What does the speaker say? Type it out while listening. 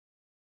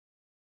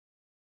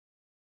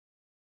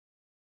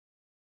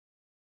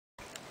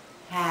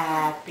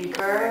Happy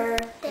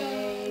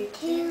birthday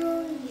to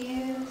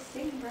you.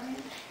 Sing, Brian.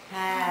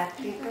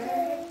 Happy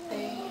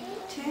birthday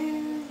to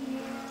you.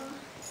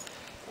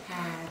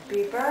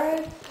 Happy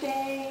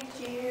birthday,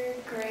 dear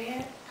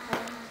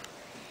Grandpa.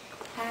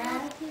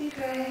 Happy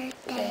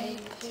birthday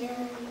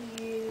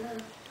to you.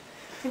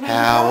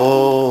 How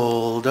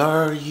old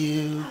are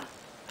you?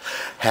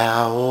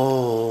 How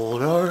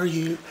old are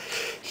you?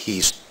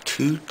 He's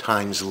 2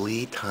 times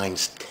Lee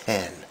times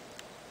 10.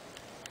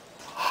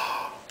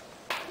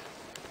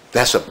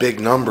 That's a big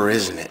number,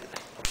 isn't it?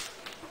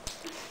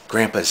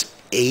 Grandpa's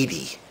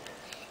 80.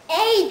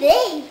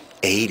 80?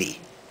 80.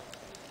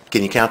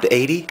 Can you count to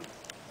 80?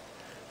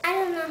 I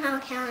don't know how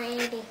to count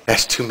 80.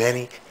 That's too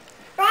many.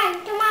 Brian,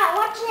 come on,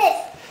 watch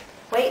this.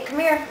 Wait, come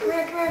here, come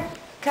here, come here.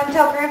 Come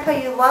tell Grandpa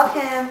you love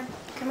him.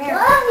 Come here.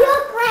 Love you,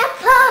 To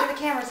Grandpa. the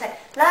camera, say,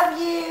 love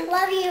you.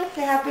 Love you.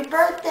 Say happy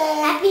birthday.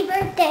 Happy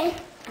birthday.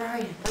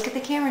 Brian, look at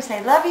the camera,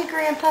 say, love you,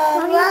 Grandpa.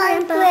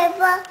 Love you,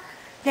 Grandpa.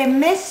 Say,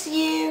 miss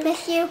you.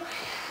 Miss you.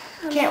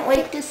 Can't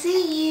wait to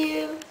see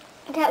you.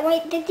 Can't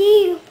wait to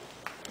see you.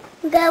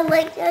 Can't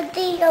wait to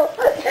see you.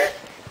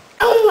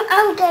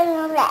 I'm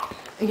doing that.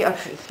 Yeah,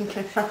 say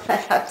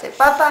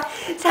bye-bye.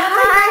 Say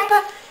hi,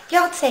 Grandpa.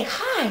 Y'all say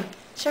hi.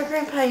 Show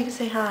Grandpa you can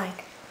say hi.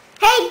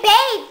 Hey,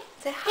 babe.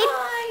 Say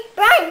hi.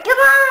 Brian, come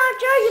on, I'll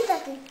show you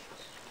something.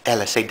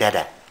 Ella, say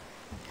dada.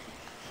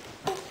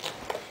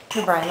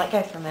 Hey, Brian, let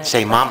go for a minute.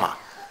 Say mama.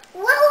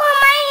 Look on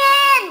my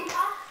hand.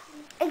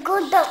 A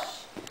good dog.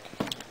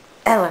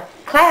 Ella,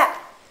 clap.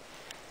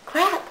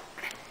 Clap.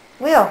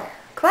 Will,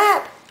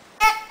 clap.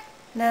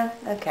 No?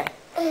 Okay.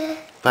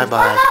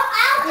 Bye-bye.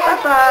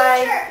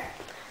 Bye-bye.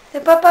 Say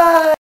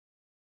bye-bye.